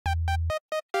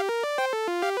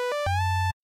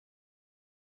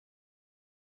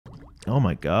Oh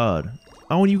my god.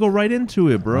 Oh, and you go right into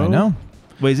it, bro. I know.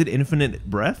 Wait, is it infinite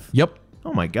breath? Yep.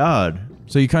 Oh my god.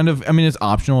 So you kind of, I mean, it's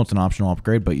optional. It's an optional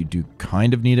upgrade, but you do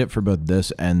kind of need it for both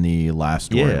this and the last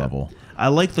story level. I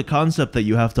like the concept that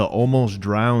you have to almost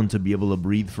drown to be able to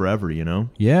breathe forever, you know?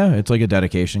 Yeah, it's like a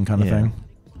dedication kind of thing.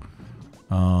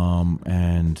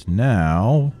 And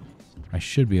now I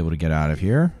should be able to get out of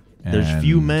here. There's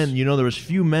few men, you know, there was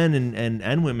few men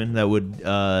and women that would,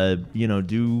 you know,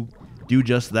 do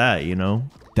just that, you know?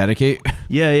 Dedicate?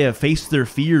 Yeah, face their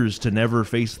fears to never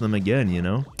face them again, you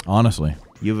know? Honestly.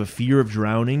 You have a fear of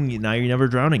drowning, now you never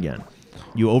drown again.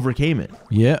 You overcame it.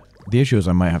 Yeah. The issue is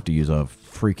I might have to use a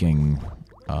freaking...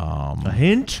 a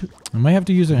hint? I might have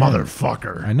to use a hint.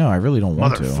 Motherfucker. I know, I really don't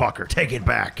want to. Motherfucker, take it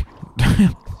back.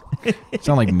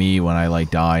 Sound like me when I, like,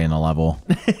 die in a level.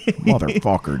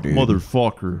 Motherfucker, dude.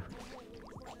 Motherfucker.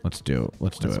 Let's do it.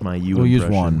 Let's do it. That's my you We'll use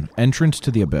impression. one. Entrance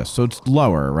to the abyss. So it's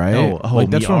lower, right? Oh,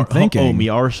 like, that's what I'm thinking. Oh, me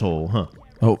arsehole, huh?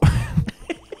 Oh.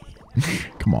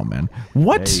 Come on, man.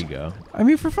 What? There you go. I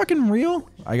mean, for fucking real?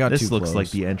 I got This too looks close.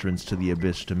 like the entrance to the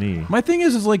abyss to me. My thing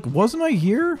is like, wasn't I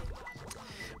here?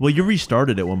 Well, you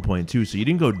restarted at one point, too, so you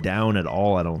didn't go down at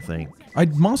all, I don't think. I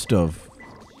must have.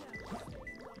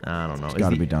 I don't know. It's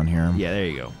got to be down here. Yeah, there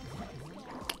you go.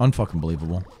 Unfucking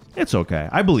believable. It's okay.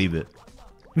 I believe it.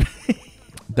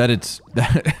 That it's...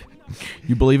 that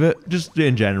you believe it? Just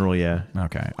in general, yeah.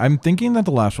 Okay. I'm thinking that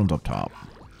the last one's up top.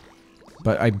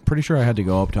 But I'm pretty sure I had to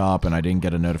go up top and I didn't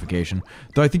get a notification.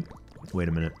 Though I think... Wait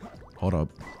a minute. Hold up.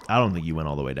 I don't think you went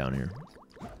all the way down here.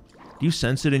 Do you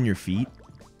sense it in your feet?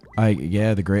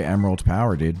 Yeah, the Great Emerald's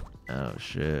power, dude. Oh,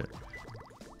 shit.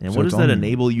 And So what it's does that on-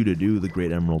 enable you to do, the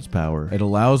Great Emerald's power? It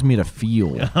allows me to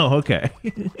feel. Oh, okay.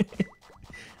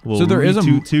 Well, So there is a...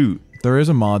 toot toot. There is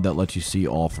a mod that lets you see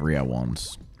all three at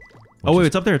once. Oh, wait,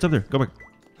 it's up there. It's up there. Go back.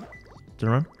 Turn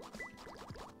around.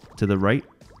 To the right.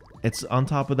 It's on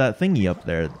top of that thingy up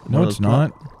there. No, it's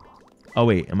not. Oh,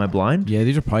 wait. Am I blind? Yeah,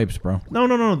 these are pipes, bro.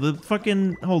 No. The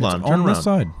fucking... Hold on. It's Turn on around. this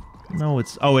side. No,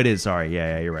 it's... Oh, it is. Sorry.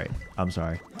 Yeah, you're right. I'm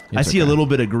sorry. I It's see a okay. little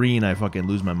bit of green. I fucking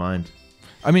lose my mind.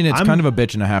 I mean, it's kind of a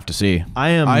bitch and a half to see.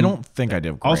 I don't think I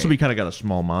did great. Also, we kind of got a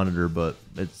small monitor, but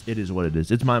it is what it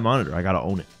is. It's my monitor. I got to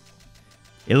own it.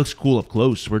 It looks cool up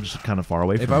close. We're just kind of far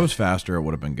away from it. If I was faster, it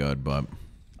would have been good, but...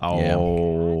 Oh,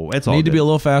 yeah. it's all Need to good. be a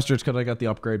little faster. It's because I got the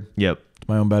upgrade. Yep. It's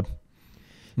my own bed.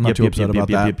 I'm not too upset about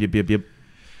that. Yep.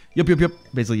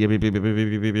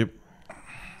 Basically, yep.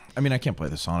 I mean, I can't play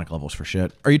the Sonic levels for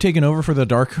shit. Are you taking over for the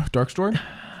dark story?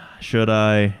 Should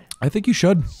I? I think you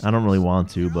should. I don't really want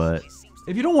to, but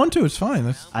If you don't want to, it's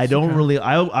fine. I don't really.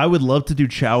 I would love to do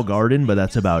Chow Garden, but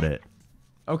that's about it.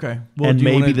 Okay. Well, And do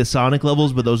you maybe wanna... the Sonic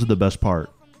levels, but those are the best part.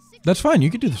 That's fine. You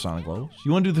could do the Sonic levels.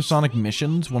 You want to do the Sonic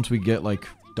missions once we get, like,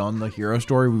 done the hero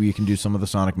story? We can do some of the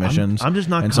Sonic missions. I'm just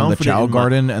not and some of the confident Chow in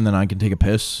Garden, and then I can take a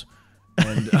piss.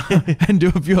 And, and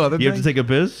do a few other things. You have to take a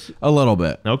piss? A little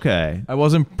bit. Okay. I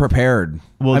wasn't prepared.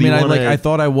 Well, I do mean, you wanna- I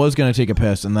thought I was gonna take a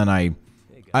piss, and then I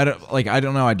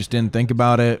don't know. I just didn't think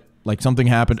about it. Like something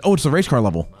happened. Oh, it's the race car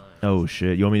level. Oh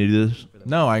shit! You want me to do this?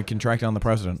 No, I can track down the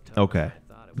president. Okay.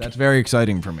 That's very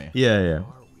exciting for me. Yeah.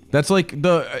 That's like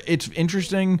it's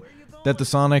interesting that the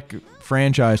Sonic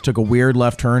franchise took a weird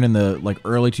left turn in the like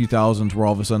early 2000s, where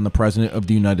all of a sudden the president of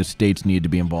the United States needed to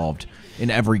be involved in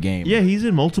every game. Yeah, he's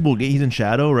in multiple games. He's in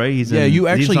Shadow, right? He's in, you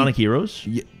is he in actually Sonic Heroes.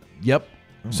 Yep.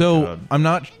 Oh So God. I'm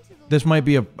not. This might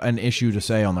be an issue to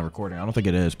say on the recording. I don't think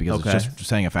it is because Okay. it's just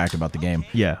saying a fact about the game.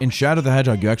 Yeah. In Shadow the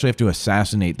Hedgehog, you actually have to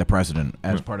assassinate the president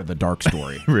as part of the dark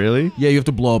story. Really? Yeah, you have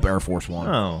to blow up Air Force One.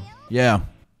 Oh. Yeah.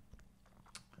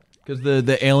 Because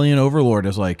the alien overlord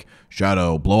is like,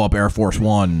 Shadow, blow up Air Force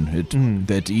One.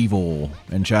 It's evil.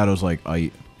 And Shadow's like,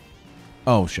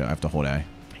 oh shit, I have to hold A.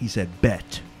 He said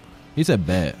bet. He said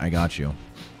bet. I got you.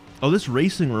 Oh, this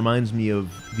racing reminds me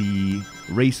of the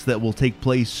race that will take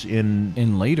place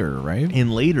in Later, right?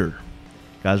 later.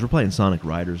 Guys, we're playing Sonic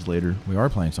Riders later. We are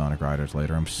playing Sonic Riders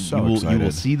later. I'm so you excited.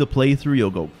 will see the playthrough.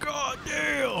 You'll go, God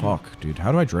damn. Fuck, dude.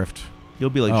 How do I drift? You'll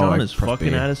be like, Oh, John I is pressed fucking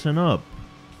B. Addison up.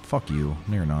 Fuck you.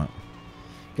 No, you're not.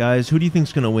 Guys, who do you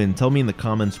think's going to win? Tell me in the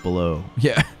comments below.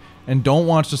 Yeah. And don't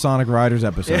watch the Sonic Riders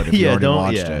episode if you already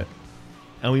watched it.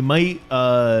 And we might,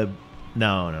 no,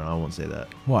 I won't say that.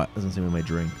 What? Doesn't say we might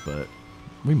drink, but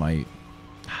We might.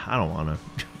 I don't want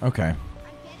to. Okay.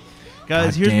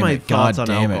 Guys, God here's damn my it. thoughts God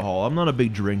on damn it. alcohol. I'm not a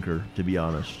big drinker, to be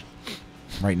honest.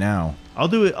 Right now. I'll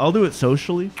do it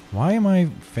socially. Why am I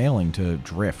failing to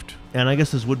drift? And I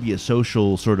guess this would be a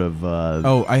social sort of...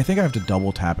 Oh, I think I have to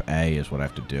double tap A is what I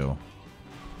have to do.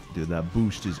 Dude, that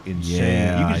boost is insane.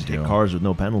 Yeah, you can just I hit do. cars with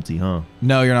no penalty, huh?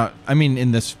 No, you're not. I mean,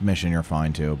 in this mission, you're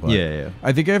fine too. But Yeah.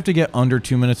 I think I have to get under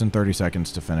 2 minutes and 30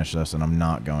 seconds to finish this, and I'm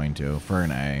not going to for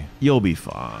an A. You'll be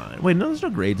fine. Wait, no, there's no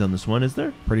grades on this one, is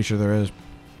there? Pretty sure there is.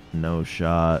 No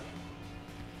shot.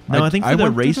 No, I think for the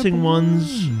went to racing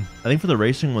ones, balloon. I think for the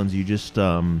racing ones, you just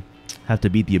have to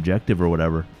beat the objective or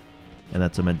whatever, and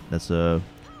that's a.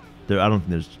 There, I don't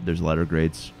think there's letter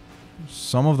grades.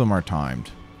 Some of them are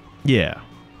timed. Yeah.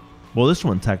 Well, this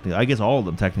one technically, I guess all of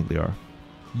them technically are.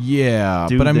 Yeah,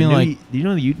 Dude, but I mean, like, do you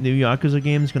know the new Yakuza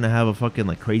game is gonna have a fucking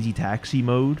like crazy taxi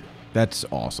mode? that's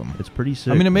awesome. It's pretty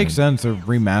sick. I mean, it makes man. sense. They're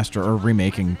remaster or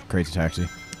remaking Crazy Taxi,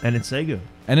 And it's Sega.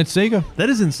 and it's Sega. That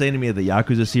is insane to me that the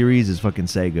Yakuza series is fucking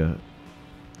Sega.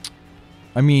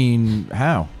 I mean,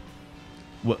 how?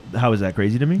 What? How is that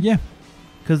crazy to me? Yeah.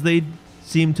 Because they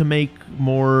seem to make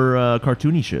more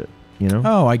cartoony shit, you know?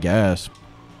 Oh, I guess.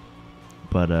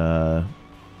 But,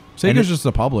 Sega's just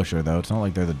the publisher, though. It's not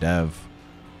like they're the dev.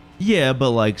 yeah,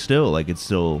 but, like, still, like, it's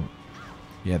still...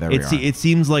 Yeah, there we are. It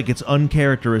seems like it's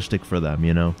uncharacteristic for them,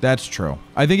 you know? That's true.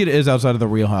 I think it is outside of the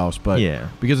wheelhouse, but Yeah.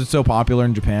 because it's so popular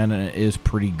in Japan and it is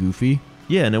pretty goofy.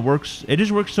 Yeah, and it works. It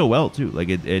just works so well, too. Like,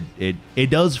 it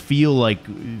does feel, like,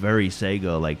 very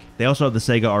Sega. Like, they also have the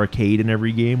Sega Arcade in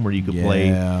every game where you could play...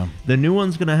 Yeah. The new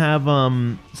one's going to have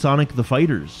Sonic the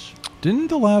Fighters. Didn't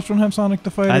the last one have Sonic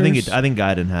the Fighters? I think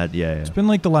Gaiden had, yeah. It's been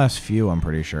like the last few, I'm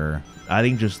pretty sure. I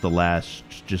think just the last,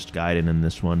 just Gaiden in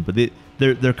this one. But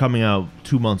they're coming out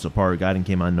 2 months apart. Gaiden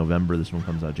came out in November. This one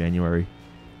comes out January.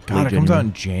 God, it comes out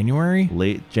in January?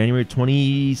 Late January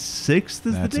 26th is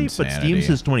the That's date, but insanity. Steam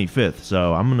says 25th.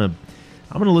 So I'm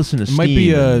gonna listen to It Steam. might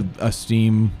be a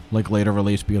Steam like later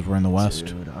release because we're in the West.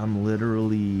 Dude, I'm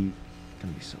literally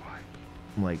gonna be so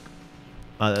hyped. I'm like,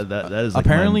 that is like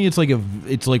Apparently, it's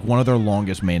like one of their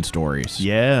longest main stories.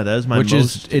 yeah, that is my which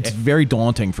most. is it's very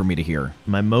daunting for me to hear.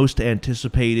 my most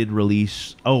anticipated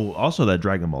release. Oh, also that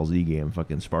Dragon Ball Z game,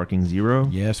 fucking Sparking Zero.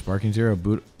 Yeah, Sparking Zero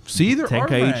boot. See, there are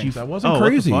Tenkaichi ranks. I Oh, wasn't what the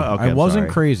crazy. fuck? Okay, I I'm wasn't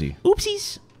sorry. crazy.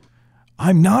 Oopsies.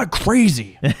 I'm not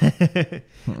crazy.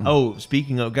 Oh,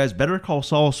 speaking of guys, Better Call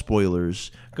Saul spoilers.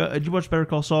 Did you watch Better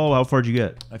Call Saul? How far did you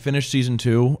get? I finished season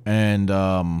 2, and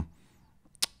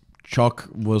Chuck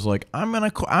was like,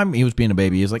 he was being a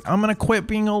baby. He's like, I'm gonna quit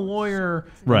being a lawyer.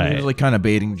 And Right. he was like kind of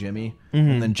baiting Jimmy,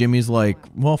 and then Jimmy's like,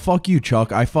 well, fuck you,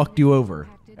 Chuck. I fucked you over,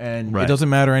 and Right. it doesn't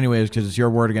matter anyways because it's your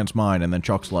word against mine. And then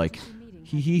Chuck's like,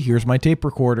 here's my tape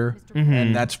recorder,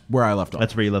 and that's where I left off.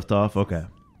 That's where you left off. Okay.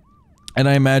 And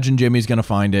I imagine Jimmy's gonna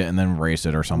find it and then erase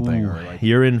it or something. Or like,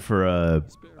 You're in for a.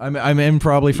 I'm in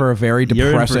probably for a very You're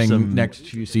in for depressing some- next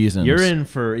few seasons. You're in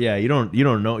for You don't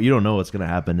know what's gonna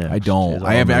happen next. I is don't. all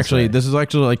I have I'm gonna actually. say. This is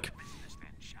actually like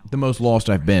the most lost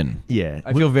I've been. Yeah.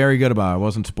 I feel very good about it. I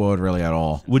wasn't spoiled really at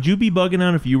all. Would you be bugging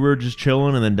out if you were just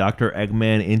chilling and then Dr.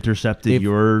 Eggman intercepted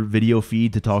your video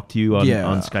feed to talk to you on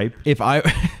Skype? If I,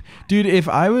 dude, if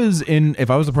I was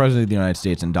the president of the United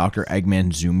States and Dr.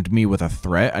 Eggman zoomed me with a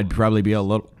threat, I'd probably be a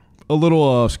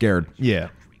little scared. Yeah.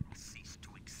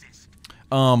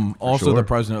 Also, sure. the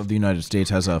president of the United States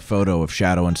has a photo of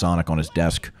Shadow and Sonic on his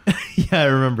desk. Yeah, I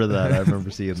remember that. I remember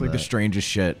seeing It's like that. the strangest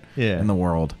shit Yeah. in the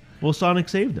world. Well, Sonic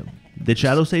saved him. Did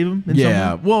Shadow save him? In some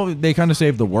Yeah, way? well, they kind of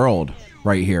saved the world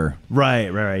right here.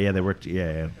 Right. Yeah, they worked.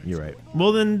 Yeah, you're right.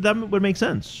 Well, then that would make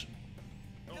sense.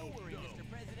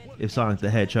 If Sonic the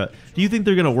Hedgehog. Do you think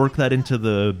they're going to work that into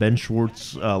the Ben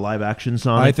Schwartz live action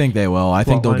Sonic? I think they will. I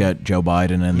think they'll Plotline? get Joe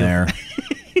Biden in there.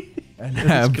 And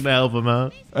That's going to help him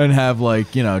out.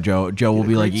 like, you know, Joe will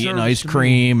be like great eating service ice to me.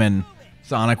 cream and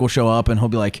Sonic will show up and he'll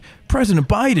be like, President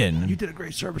Biden. You did a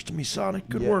great service to me, Sonic.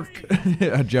 Good work.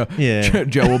 Joe, Yeah.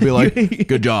 Joe will be like,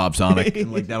 good job, Sonic.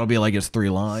 And like that'll be like his 3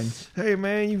 lines. Hey,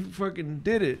 man, you fucking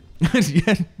did it.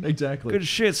 Yeah, exactly. Good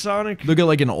shit, Sonic. They'll get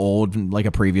like an old, like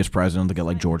a previous president. They'll get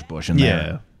like George Bush in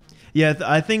there. Yeah,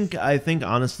 I think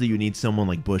honestly you need someone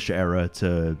like Bush era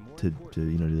to do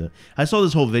that. I saw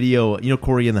this whole video,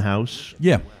 Corey in the House.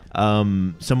 Yeah.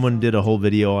 Someone did a whole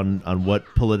video on what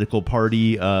political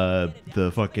party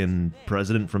the fucking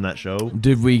president from that show.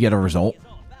 Did we get a result?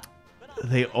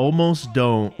 They almost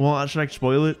don't. Well, should I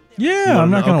spoil it? Yeah,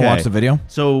 I'm not going to watch the video.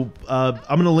 So I'm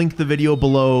going to link the video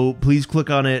below. Please click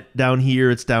on it down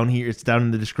here. It's down here. It's down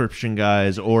in the description,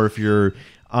 guys. Or if you're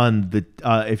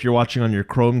if you're watching on your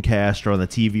Chromecast or on the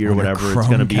TV or whatever, it's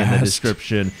going to be in the Chromecast.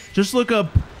 description. Just look up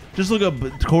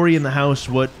Corey in the House.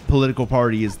 What political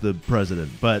party is the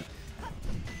president? But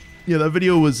yeah, that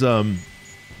video was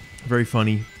very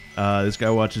funny. This guy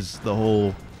watches the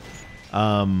whole.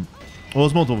 Well,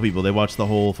 it's multiple people. They watch the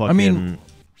whole fucking. I mean-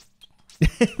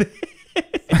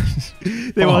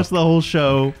 they watch the whole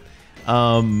show.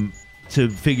 to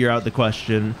figure out the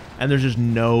question, and there's just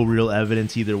no real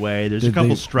evidence either way. There's a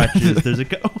couple stretches. There's a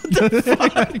what the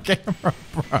fuck? Camera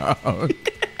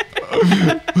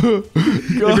Have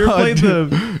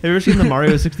you ever seen the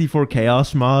Mario 64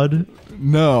 Chaos mod?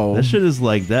 No. That shit is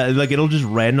like that. Like, it'll just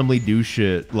randomly do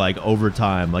shit like over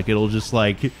time. Like, it'll just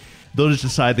like they'll just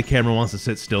decide the camera wants to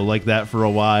sit still like that for a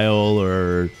while,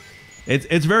 or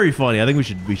it's very funny. I think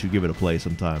we should give it a play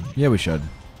sometime. Yeah, we should.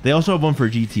 They also have one for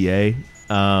GTA,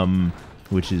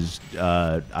 which is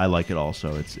I like it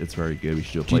also. It's very good. We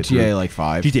should do a play. GTA like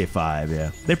 5. GTA 5,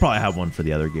 yeah. They probably have one for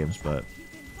the other games, but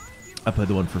I played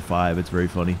the one for 5. It's very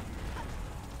funny.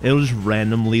 It'll just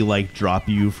randomly like drop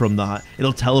you from the.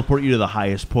 It'll teleport you to the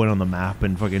highest point on the map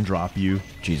and fucking drop you.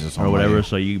 Jesus. Or whatever.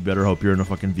 So you better hope you're in a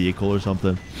fucking vehicle or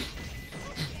something.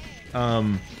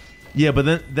 Yeah, but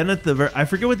then at the I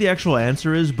forget what the actual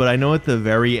answer is, but I know at the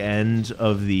very end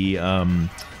of the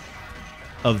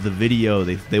video,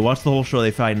 they watch the whole show,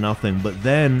 they find nothing, but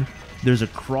then there's a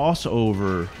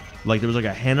crossover. Like, there was like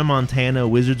a Hannah Montana,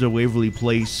 Wizards of Waverly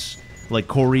Place, like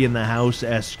Cory in the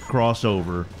House-esque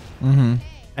crossover. Mm-hmm.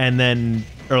 And then,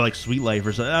 or like Sweet Life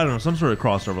or something, I don't know, some sort of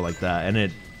crossover like that,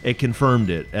 and it confirmed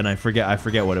it, and I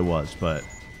forget what it was, but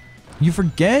you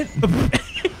forget?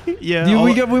 Yeah,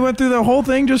 we went through the whole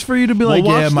thing just for you to be like,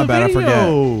 yeah, my bad, I forget.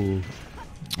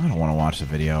 I don't want to watch the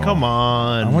video. Come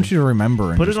on, I want you to remember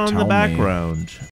and put just it on tell the me. background.